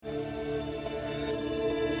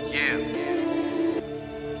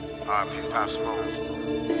R.I.P Pop Smoke.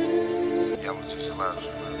 Yellow just loves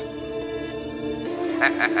you.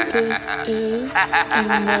 This is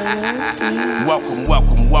a melody.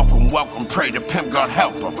 Welcome, pray the pimp God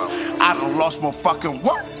help him. I done lost more fucking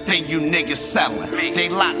work than you niggas selling. They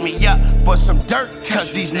locked me up for some dirt,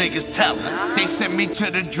 cause these niggas tellin'. They sent me to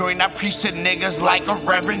the joint, I preach to niggas like a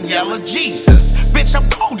Reverend Yellow Jesus. Bitch, I'm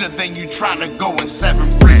colder than you tryna go in 7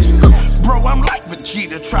 freezers. Bro, I'm like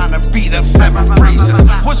Vegeta tryna beat up 7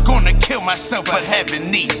 freezers. Was gonna kill myself, but heaven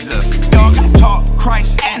needs us. Dog, I taught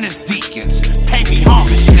Christ and his deacons. Pay me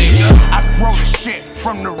homage, nigga. I grow the shit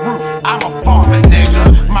from the root. I'm a farmer,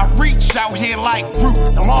 nigga. My reach out here like root,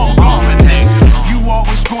 long armor, nigga. You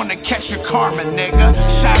always gonna catch your karma, nigga.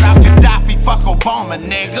 Shout out Gaddafi, fuck Obama,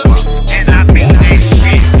 nigga. And I mean that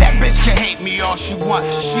shit. That bitch can hate me all she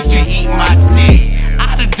wants. She can eat my dick.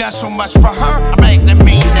 I done done so much for her, I make them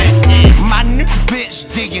mean that's it. My new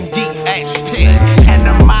bitch digging deep ass pit. And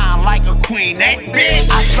the mind like a queen, that bitch.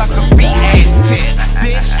 I suck a feet ass tits.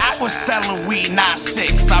 Bitch, I was selling weed, not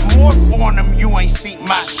 6. I morph on them, you ain't seen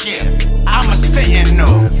my shift. I'm a sitting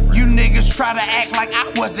no. You niggas try to act like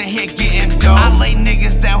I wasn't here getting dope. I lay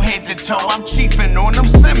niggas down head to toe, I'm chiefing on them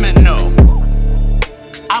Seminole.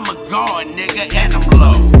 I'm a guard, nigga, and I'm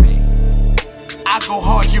low. I go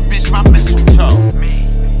hard, your bitch, my mistletoe.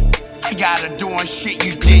 I got her doing shit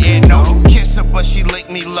you didn't know. You kiss her, but she lick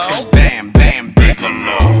me low. It's bam, bam,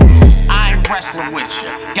 Bigelow. I ain't wrestling with ya.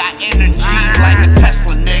 Got energy like a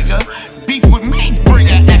Tesla, nigga. Beef with me,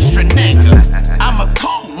 bring an extra nigga. I'm a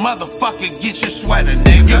cold motherfucker, get your sweater,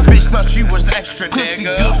 nigga. Your bitch thought she was extra, nigga. Pussy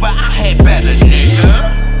good, but